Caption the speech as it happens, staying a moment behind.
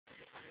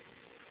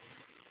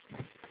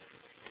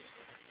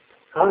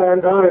Hi,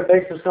 I'm Don, and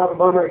thanks for stopping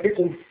by my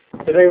kitchen.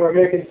 Today we're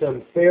making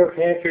some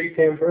Pantry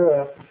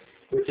Tempura,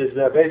 which is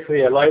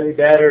basically a lightly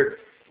battered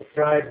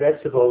fried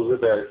vegetables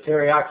with a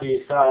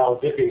teriyaki-style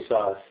dipping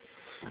sauce.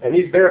 And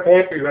these Bear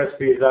Pantry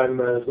recipes I'm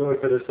doing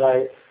for the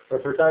site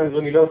are for times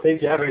when you don't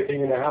think you have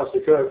anything in the house to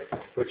cook,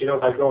 but you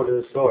don't like going to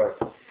the store.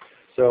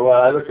 So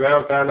I looked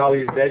around, found all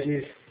these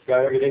veggies,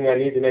 got everything I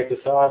need to make the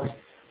sauce.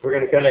 We're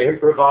going to kind of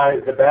improvise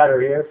the batter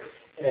here,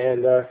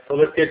 and so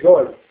let's get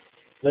going.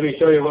 Let me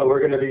show you what we're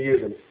going to be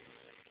using.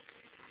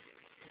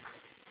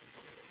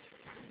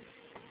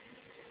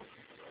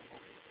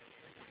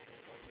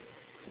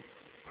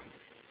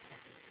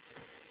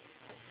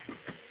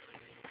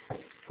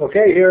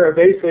 Okay, here are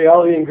basically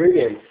all the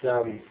ingredients.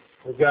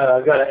 I've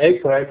got an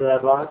eggplant that I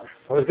bought.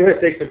 I was going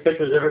to take some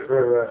pictures of it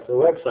for the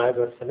website,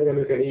 but I think I'm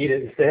just going to eat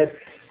it instead.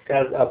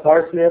 Got a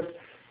parsnip,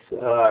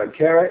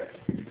 carrot,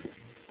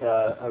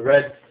 a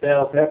red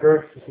bell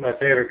pepper. This is my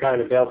favorite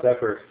kind of bell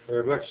pepper.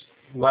 They're much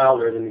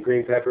milder than the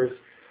green peppers.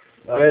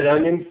 A red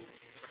onion,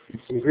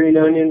 some green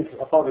onions.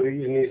 I'll probably be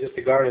using these just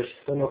to garnish.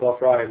 Don't know if I'll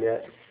fry them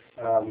yet.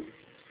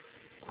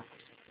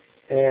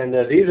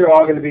 These are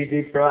all going to be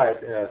deep fried,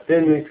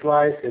 thinly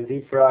sliced and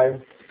deep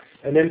fried.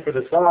 And then for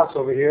the sauce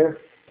over here,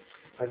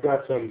 I've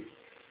got some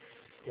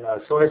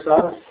soy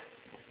sauce,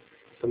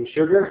 some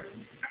sugar,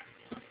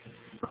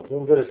 a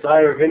little bit of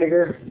cider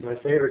vinegar, my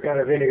favorite kind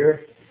of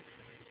vinegar,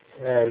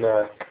 and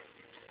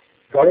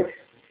garlic.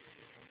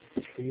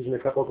 I'm using a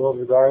couple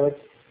cloves of garlic.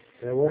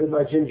 And where did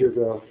my ginger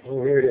go?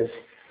 Oh, here it is.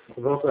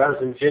 We've also have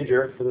some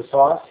ginger for the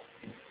sauce.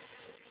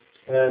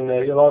 And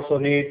you'll also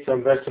need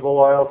some vegetable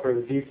oil for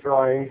the deep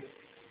frying.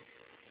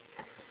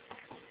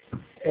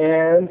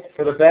 And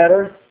for the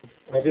batter,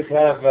 I just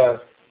have,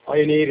 all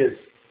you need is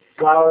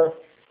flour,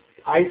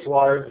 ice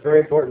water. It's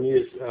very important to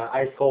use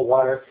ice cold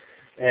water.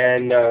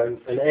 And an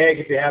egg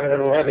if you have it. I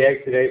don't have the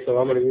egg today, so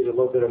I'm going to use a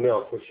little bit of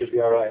milk, which should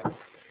be all right.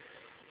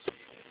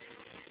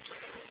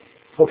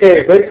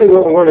 Okay, basically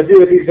what we want to do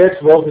with these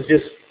vegetables is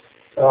just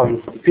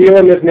peel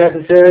them if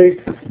necessary,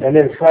 and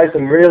then slice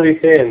them really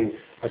thin,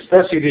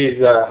 especially these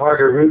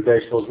harder root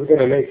vegetables. We're going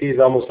to make these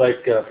almost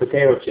like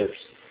potato chips,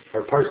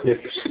 or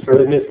parsnips,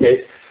 in this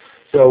case.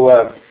 So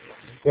we're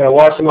going to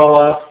wash them all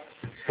off,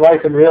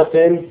 slice them real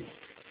thin,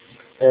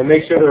 and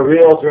make sure they're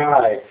real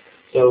dry.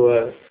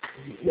 So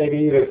maybe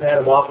even pat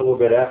them off a little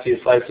bit after you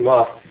slice them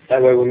off.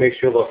 That way we'll make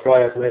sure they'll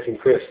fry up nice and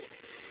crisp.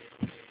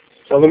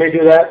 So let me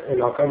do that,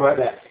 and I'll come right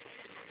back.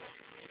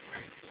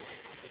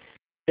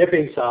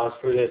 Dipping sauce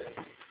for this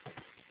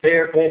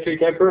Bear Pantry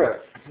Tempura.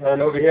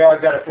 And over here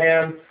I've got a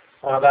pan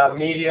about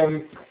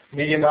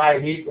medium-high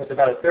heat with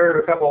about a third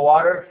of a cup of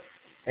water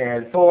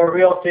and 4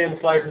 real thin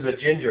slices of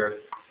ginger.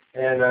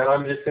 And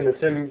I'm just going to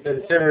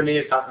simmer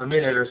these a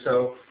minute or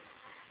so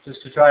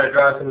just to try to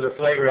draw some of the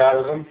flavor out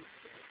of them.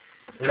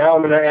 And now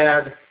I'm going to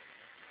add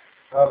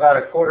about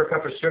a 1/4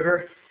 cup of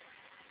sugar.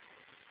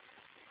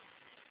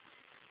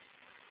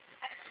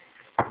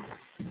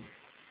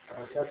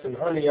 I've got some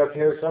honey up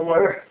here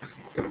somewhere.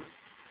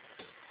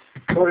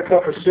 1/4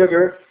 cup of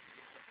sugar,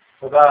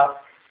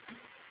 about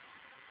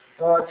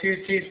 2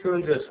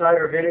 teaspoons of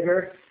cider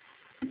vinegar.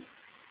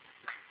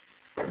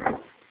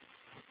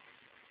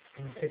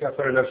 I think I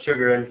put enough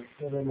sugar in,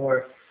 a little bit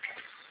more.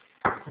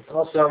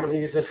 Also, I'm going to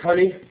use this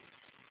honey.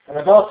 And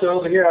I've also,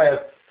 over here, I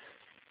have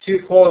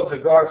 2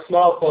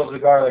 small cloves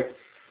of garlic,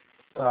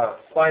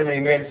 finely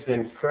minced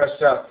and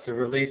crushed up to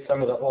release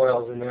some of the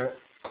oils in there.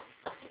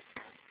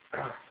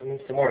 I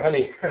need some more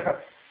honey.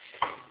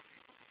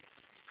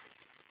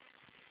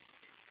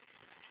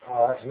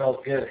 Oh, that smells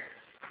good.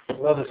 I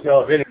love the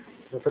smell of vinegar.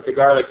 I'll put the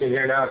garlic in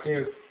here now,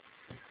 too.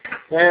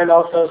 And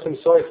also some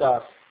soy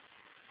sauce.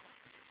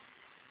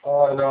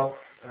 Oh, no.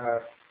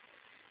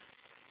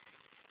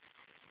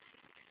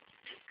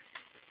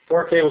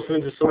 4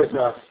 tablespoons of soy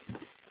sauce.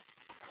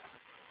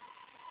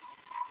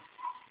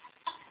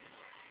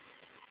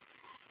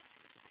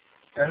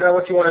 And now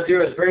what you want to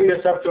do is bring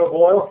this up to a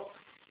boil.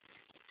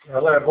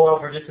 Let it boil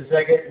for just a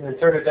second and then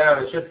turn it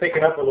down. It should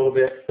thicken up a little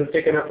bit. If it's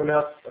thicken up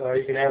enough,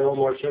 you can add a little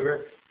more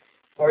sugar.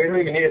 Or you don't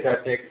even need it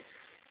that thick.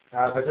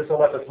 But this will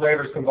let the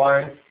flavors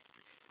combine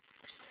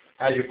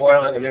as you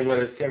boil it and then let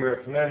it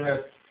simmer. And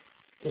then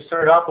just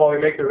turn it off while we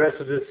make the rest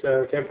of this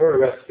tempura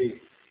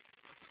recipe.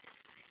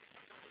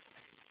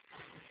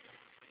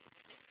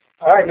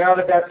 Alright, now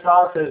that that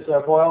sauce is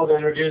boiled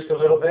and reduced a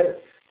little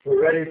bit,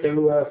 we're ready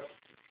to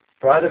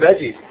fry the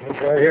veggies.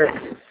 It's right here.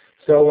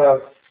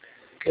 So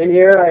in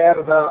here I have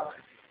about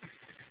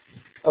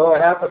a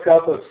 1/2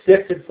 cup of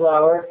sifted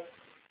flour,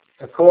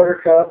 a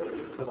 1/4 cup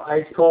of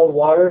ice cold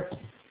water,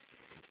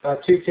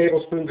 2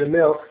 tablespoons of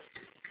milk,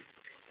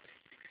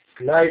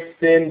 nice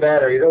thin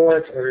batter. You don't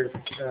want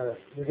to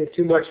get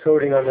too much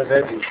coating on the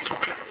veggies.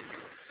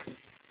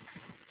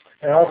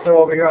 And also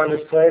over here on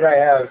this plate I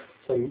have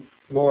some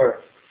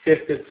more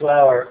sifted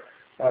flour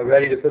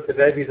ready to put the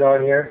veggies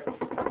on here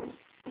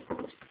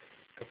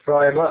to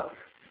fry them up.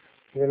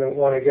 You're going to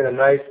want to get a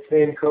nice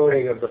thin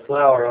coating of the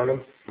flour on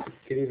them. You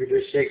can even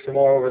just shake some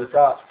more over the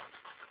top.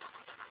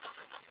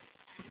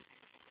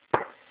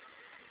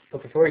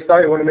 But before you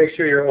start, you want to make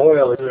sure your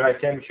oil is the right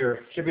temperature.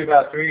 It should be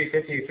about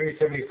 350,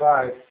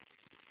 375.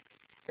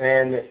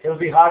 And it'll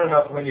be hot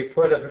enough when you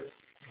put a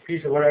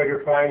piece of whatever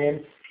you're frying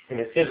in, and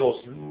it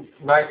sizzles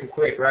nice and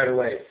quick right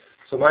away.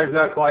 So mine's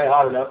not quite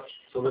hot enough,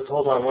 so let's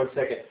hold on 1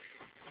 second.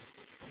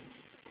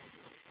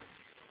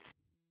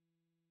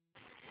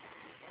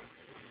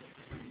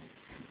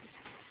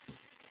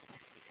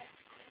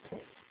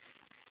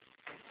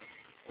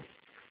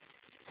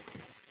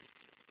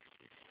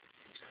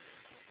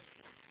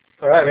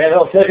 Alright, we had a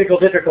little technical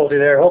difficulty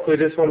there. Hopefully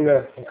this one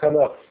will come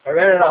up. I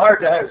ran out of hard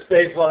drive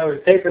space while I was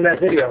taping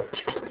that video,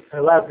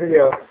 that last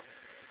video.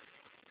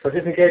 So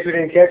just in case we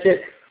didn't catch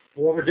it,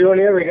 what we're doing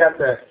here, we got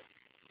the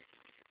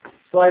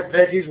sliced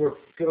veggies. We're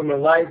giving them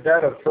a light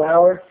bed of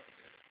flour.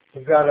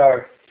 We've got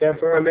our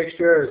tempura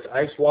mixture. It's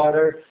ice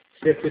water,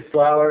 sifted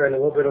flour, and a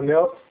little bit of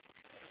milk.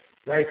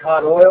 Nice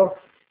hot oil.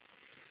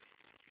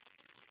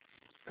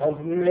 Dump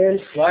them in,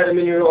 slide them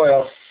in your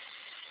oil.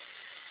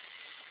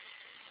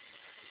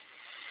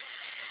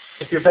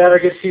 If your batter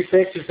gets too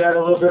thick, just add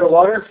a little bit of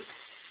water.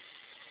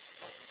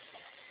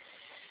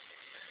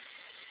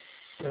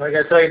 And I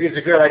gotta tell you, these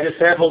are good. I just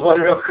sampled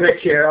one real quick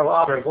here.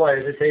 Oh, boy,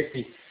 is it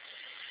tasty.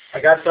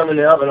 I got some in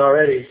the oven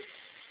already.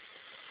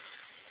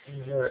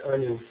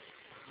 Onion.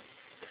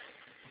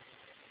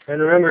 And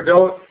remember,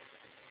 don't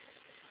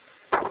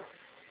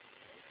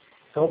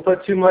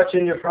put too much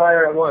in your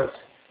fryer at once,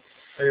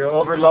 or you'll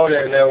overload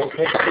it and it will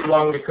take too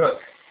long to cook.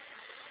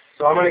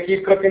 So I'm going to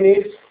keep cooking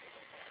these.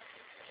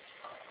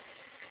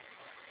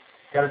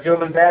 Got to do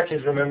them in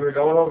batches, remember,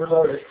 don't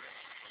overload it.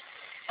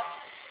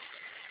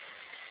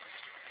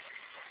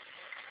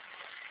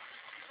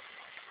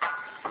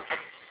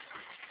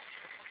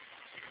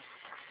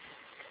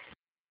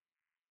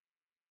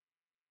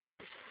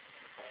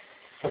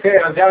 Okay,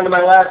 I'm down to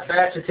my last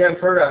batch of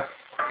tempura,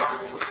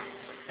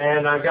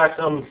 and I've got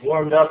some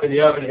warmed up in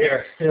the oven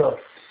here still.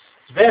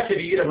 It's best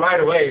if you eat them right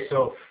away,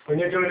 so when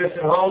you're doing this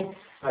at home,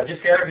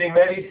 just get everything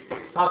ready,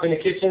 hop in the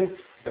kitchen,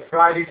 and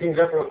fry these things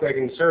up real quick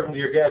and serve them to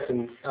your guests,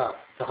 and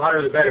the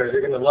hotter the better.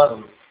 They're going to love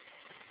them.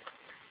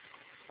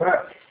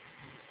 Alright.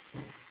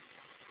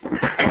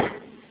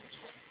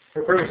 For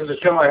the purpose of the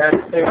show, I had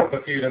to save up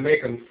a few to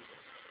make them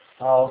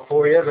all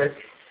for you, but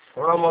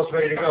we're almost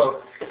ready to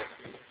go.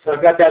 So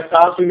I've got that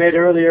sauce we made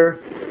earlier.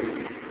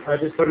 I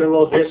just put it in a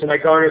little dish, and I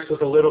garnished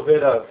with a little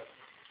bit of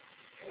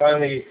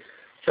finely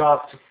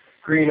chopped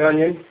green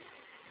onion.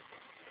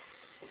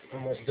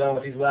 Almost done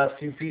with these last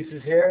few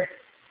pieces here.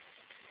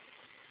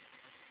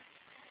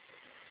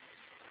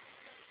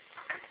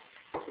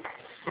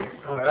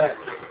 All right.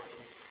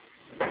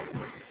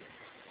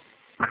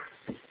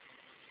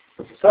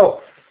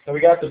 So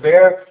we got the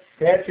Bear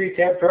Pantry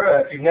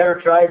Tempura. If you've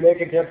never tried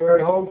making tempura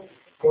at home,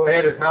 go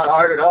ahead. It's not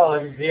hard at all.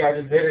 As you see, I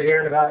just did it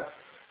here in about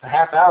a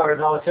half hour.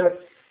 Is all it took.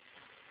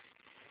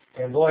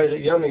 And boy, is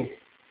it yummy.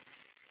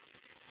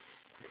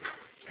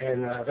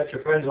 And I bet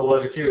your friends will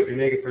love it too if you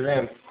make it for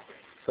them.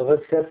 So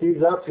let's set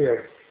these up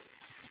here.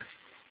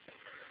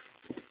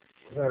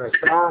 We've got our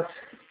sauce.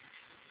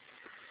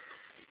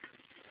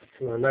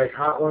 Some nice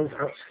hot ones.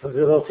 Oh, those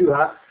are a little too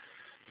hot.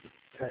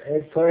 Got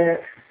eggplant,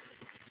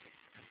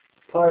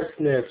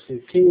 parsnips,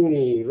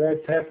 zucchini,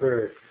 red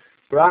pepper.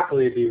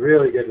 Broccoli would be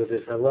really good with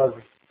this. I love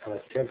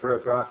tempura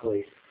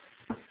broccoli.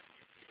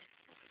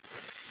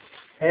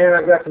 And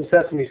I've got some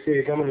sesame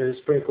seeds. I'm going to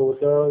just sprinkle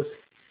with those.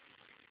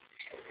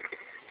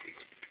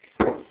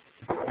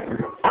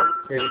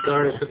 Maybe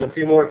garnish with a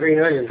few more green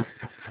onions.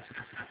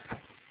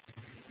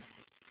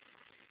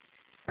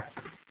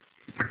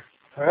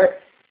 Alright,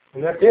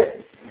 and that's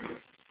it.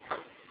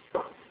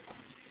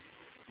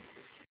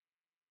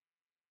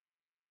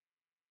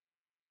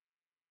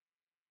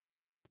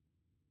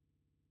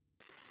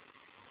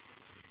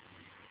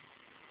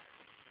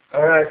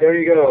 Alright, there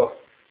you go.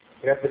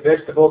 We got the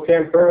vegetable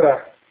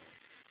tempura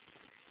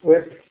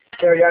with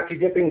teriyaki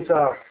dipping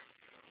sauce.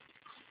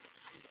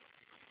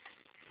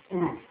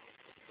 Well,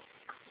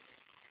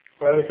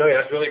 let me tell you,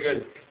 that's really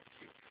good.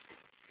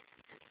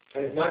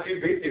 And it's not too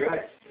greasy,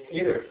 right,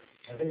 either.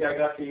 I think I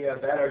got the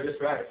batter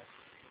just right.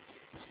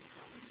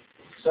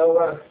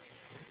 So,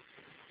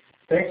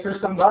 thanks for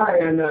stopping by,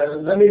 and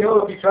let me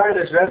know if you try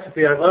this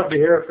recipe. I'd love to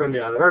hear from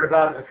you. I've heard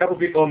about a couple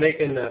people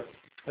making the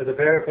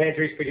Bear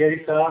Pantry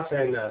spaghetti sauce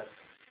and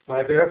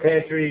my Bear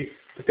Pantry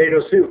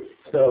potato soup.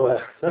 So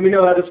let me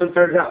know how this one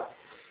turns out.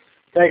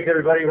 Thanks,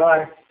 everybody.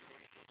 Bye.